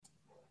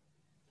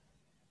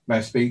may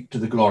I speak to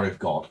the glory of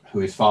God, who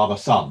is Father,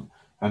 Son,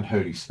 and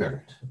Holy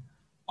Spirit.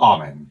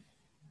 Amen.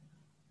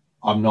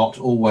 I'm not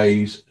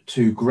always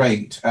too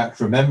great at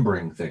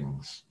remembering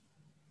things,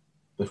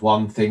 but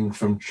one thing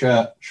from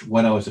church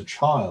when I was a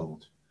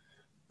child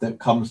that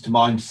comes to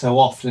mind so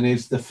often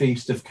is the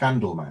Feast of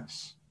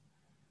Candlemas.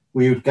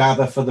 We would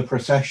gather for the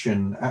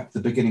procession at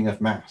the beginning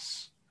of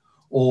Mass,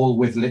 all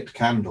with lit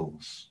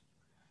candles,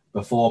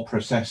 before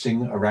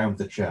processing around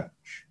the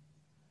church,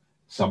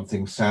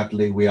 something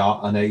sadly we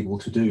are unable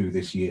to do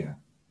this year.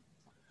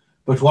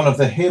 But one of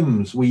the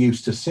hymns we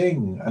used to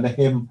sing, and a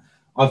hymn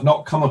I've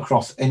not come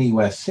across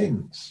anywhere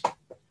since,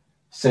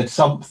 said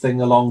something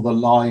along the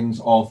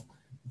lines of,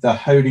 the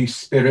Holy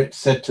Spirit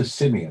said to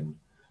Simeon,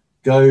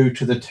 go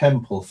to the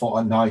temple for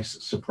a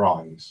nice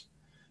surprise.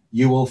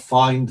 You will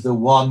find the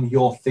one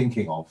you're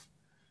thinking of.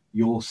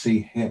 You'll see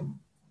him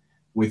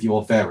with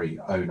your very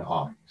own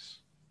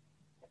eyes.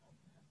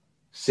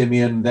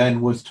 Simeon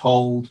then was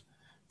told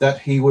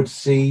that he would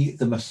see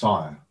the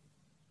Messiah.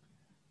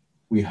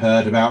 We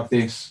heard about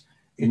this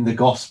in the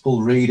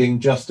gospel reading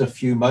just a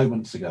few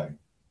moments ago.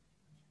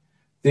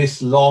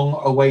 This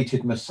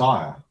long-awaited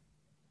Messiah,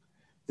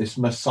 this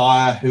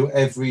Messiah who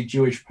every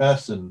Jewish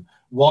person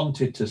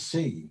wanted to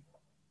see,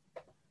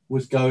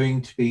 was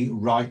going to be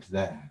right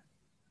there,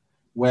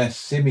 where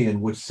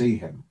Simeon would see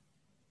him.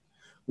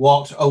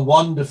 What a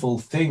wonderful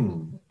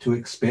thing to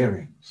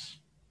experience.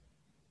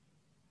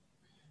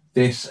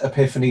 This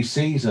Epiphany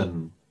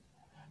season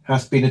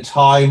has been a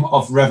time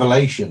of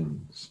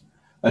revelations,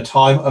 a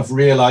time of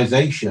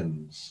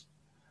realizations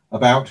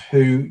about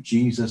who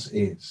Jesus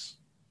is.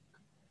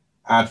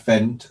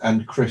 Advent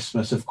and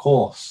Christmas, of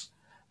course,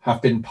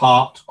 have been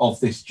part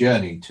of this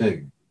journey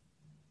too.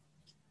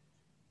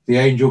 The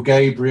angel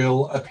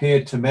Gabriel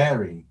appeared to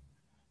Mary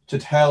to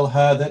tell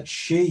her that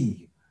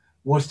she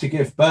was to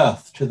give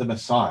birth to the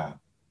Messiah.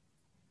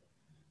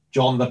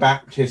 John the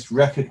Baptist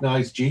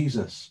recognized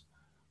Jesus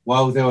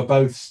while they were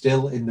both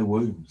still in the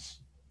wombs.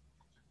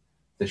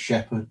 The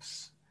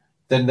shepherds,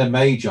 then the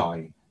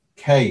Magi,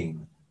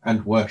 came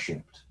and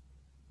worshipped.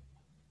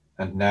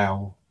 And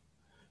now,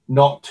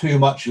 not too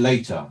much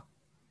later,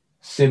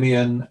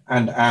 Simeon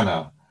and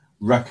Anna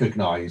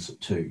recognize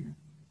too.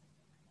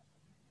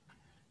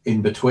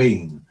 In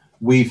between,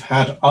 we've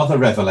had other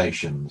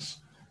revelations,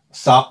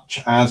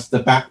 such as the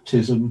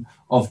baptism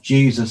of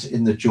Jesus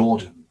in the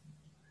Jordan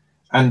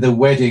and the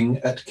wedding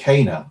at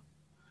Cana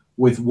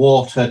with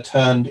water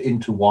turned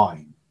into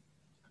wine.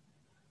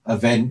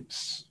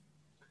 Events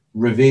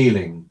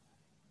revealing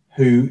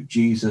who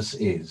Jesus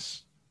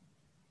is.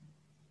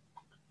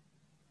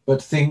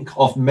 But think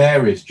of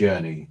Mary's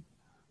journey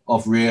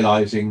of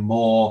realizing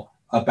more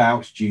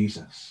about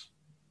Jesus.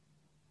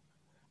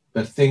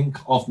 But think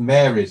of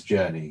Mary's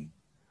journey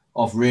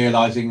of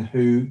realizing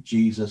who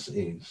Jesus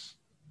is.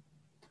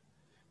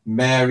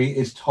 Mary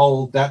is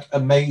told that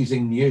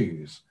amazing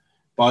news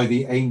by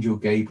the angel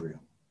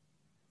Gabriel.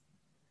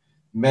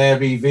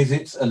 Mary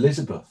visits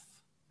Elizabeth,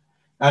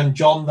 and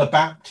John the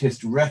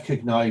Baptist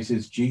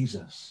recognizes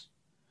Jesus,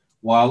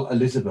 while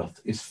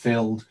Elizabeth is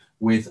filled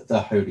with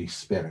the Holy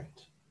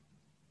Spirit.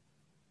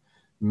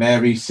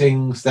 Mary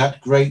sings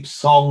that great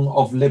song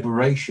of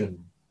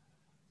liberation,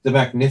 the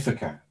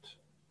Magnificat.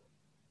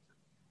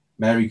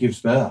 Mary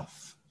gives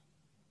birth.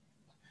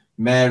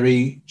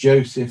 Mary,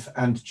 Joseph,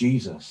 and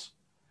Jesus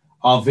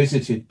are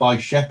visited by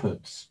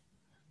shepherds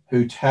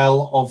who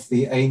tell of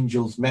the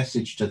angel's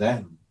message to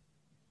them,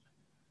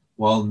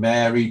 while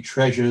Mary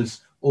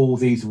treasures all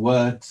these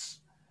words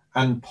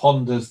and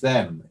ponders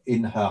them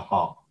in her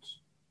heart.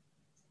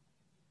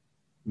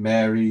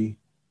 Mary,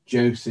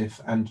 Joseph,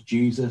 and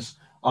Jesus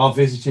are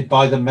visited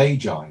by the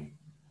Magi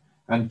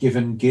and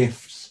given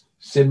gifts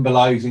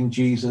symbolizing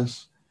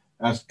Jesus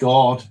as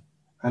God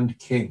and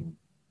King,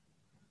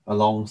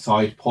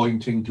 alongside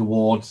pointing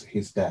towards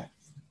his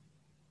death.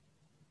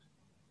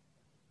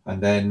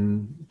 And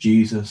then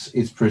Jesus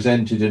is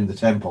presented in the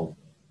temple,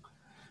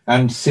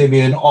 and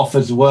Simeon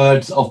offers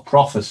words of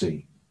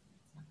prophecy.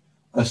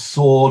 A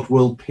sword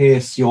will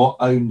pierce your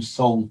own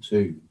soul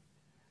too,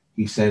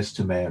 he says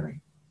to Mary.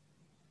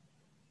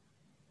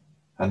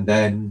 And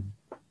then,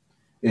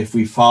 if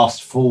we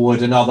fast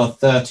forward another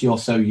 30 or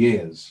so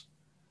years,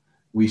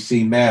 we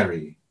see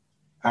Mary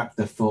at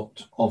the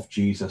foot of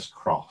Jesus'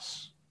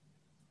 cross.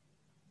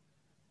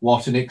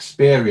 What an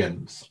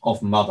experience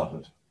of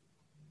motherhood.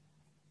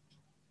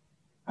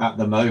 At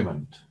the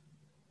moment,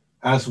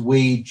 as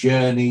we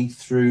journey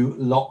through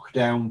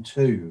lockdown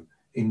 2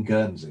 in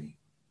Guernsey,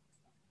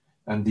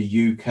 and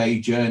the UK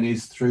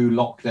journeys through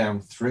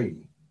lockdown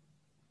 3,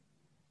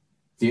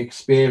 the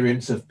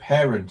experience of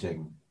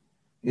parenting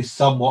is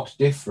somewhat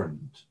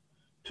different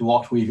to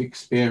what we've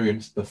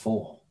experienced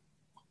before,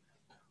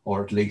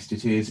 or at least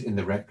it is in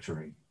the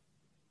rectory,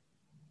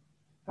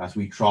 as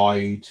we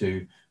try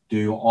to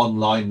do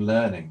online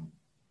learning.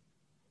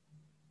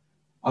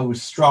 I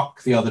was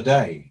struck the other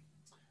day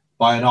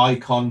by an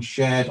icon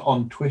shared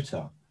on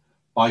Twitter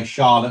by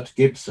Charlotte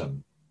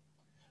Gibson,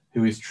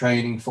 who is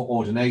training for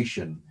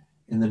ordination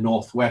in the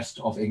northwest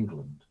of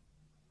England.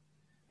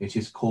 It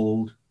is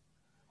called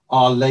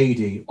Our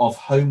Lady of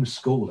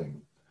homeschooling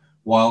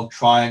while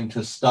trying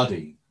to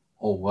study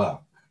or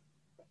work.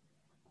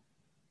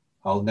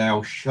 I'll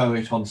now show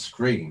it on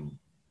screen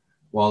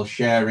while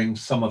sharing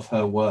some of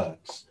her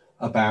words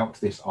about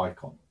this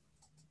icon.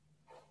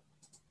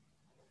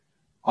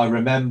 I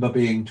remember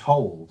being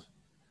told,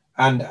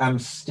 and am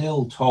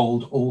still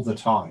told all the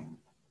time,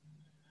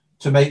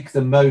 to make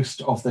the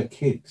most of the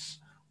kids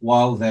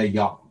while they're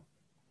young.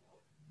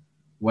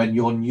 When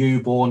your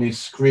newborn is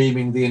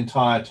screaming the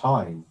entire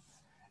time,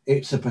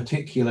 it's a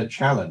particular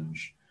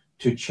challenge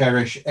to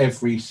cherish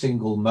every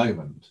single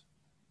moment.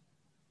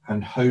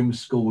 And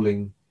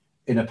homeschooling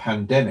in a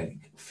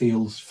pandemic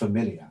feels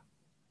familiar.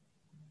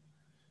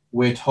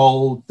 We're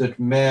told that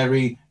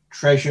Mary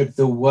treasured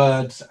the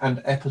words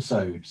and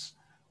episodes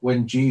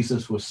when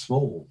Jesus was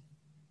small.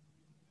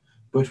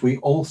 But we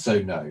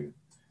also know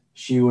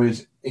she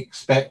was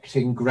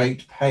expecting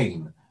great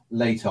pain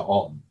later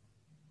on.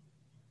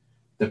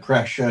 The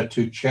pressure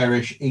to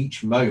cherish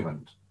each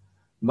moment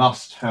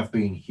must have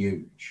been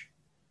huge.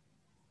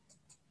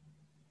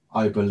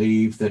 I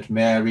believe that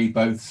Mary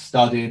both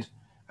studied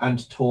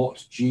and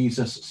taught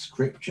Jesus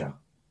scripture.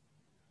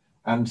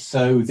 And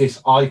so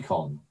this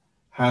icon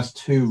has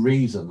two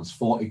reasons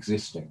for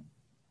existing.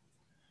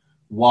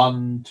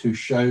 One, to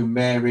show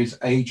Mary's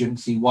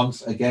agency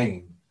once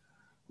again,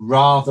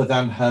 rather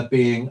than her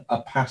being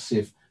a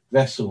passive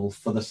vessel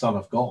for the Son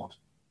of God.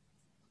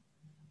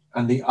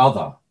 And the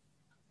other,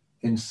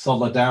 in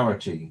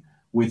solidarity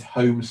with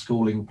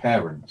homeschooling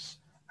parents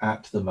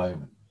at the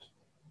moment.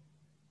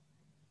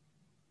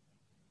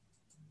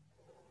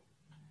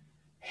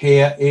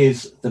 Here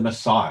is the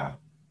Messiah,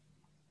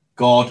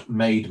 God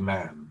made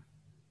man,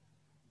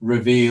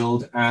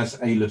 revealed as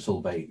a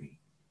little baby.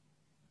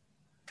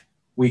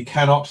 We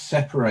cannot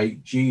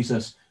separate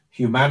Jesus'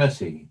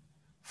 humanity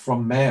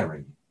from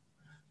Mary,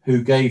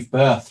 who gave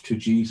birth to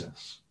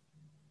Jesus.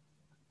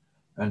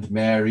 And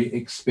Mary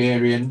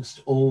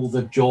experienced all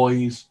the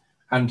joys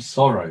and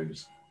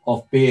sorrows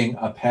of being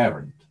a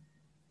parent,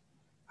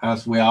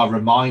 as we are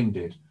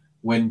reminded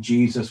when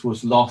Jesus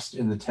was lost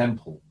in the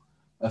temple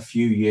a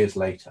few years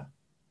later.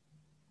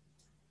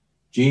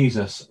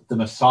 Jesus, the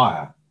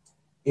Messiah,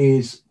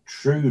 is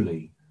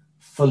truly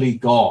fully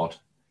God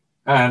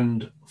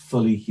and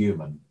fully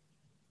human.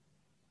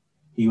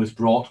 He was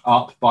brought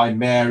up by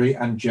Mary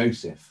and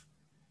Joseph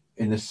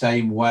in the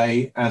same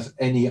way as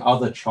any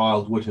other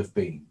child would have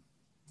been.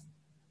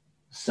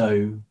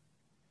 So,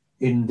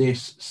 in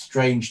this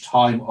strange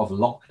time of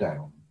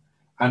lockdown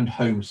and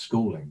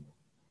homeschooling,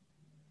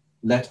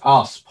 let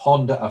us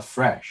ponder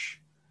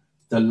afresh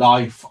the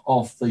life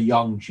of the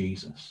young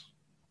Jesus,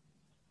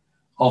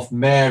 of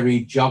Mary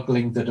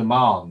juggling the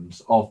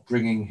demands of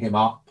bringing him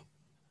up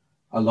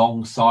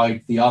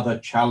alongside the other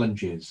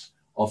challenges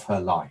of her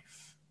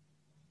life,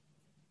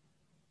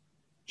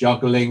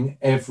 juggling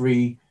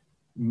every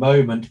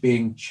moment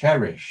being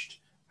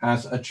cherished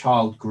as a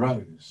child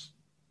grows,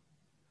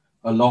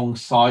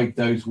 alongside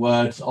those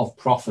words of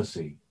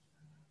prophecy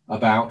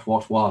about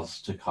what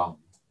was to come.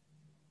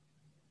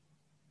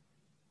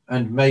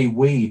 And may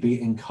we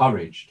be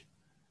encouraged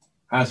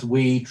as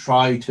we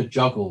try to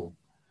juggle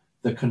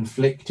the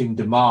conflicting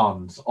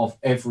demands of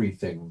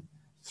everything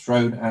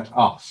thrown at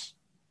us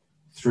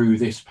through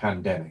this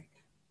pandemic.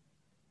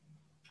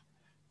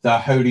 The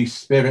Holy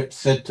Spirit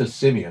said to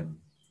Simeon,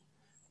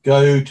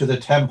 "Go to the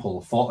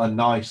temple for a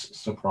nice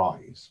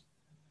surprise.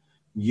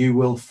 You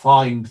will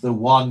find the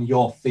one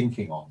you're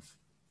thinking of.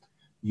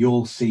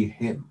 You'll see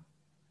him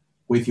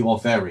with your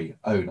very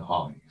own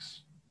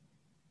eyes."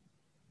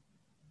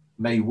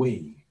 May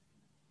we,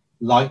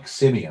 like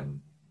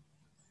Simeon,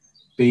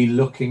 be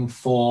looking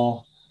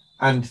for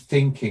and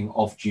thinking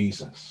of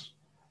Jesus.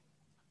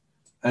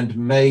 And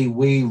may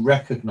we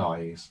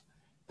recognize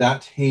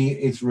that he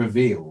is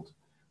revealed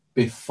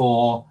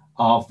before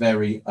our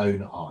very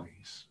own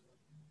eyes,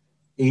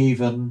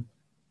 even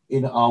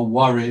in our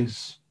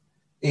worries,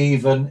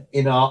 even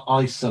in our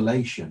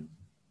isolation.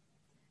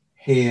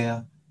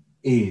 Here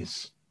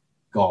is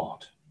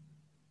God.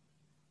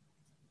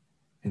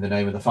 In the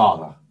name of the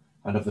Father,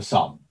 and of the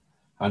Son,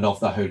 and of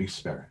the Holy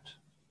Spirit.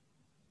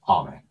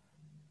 Amen.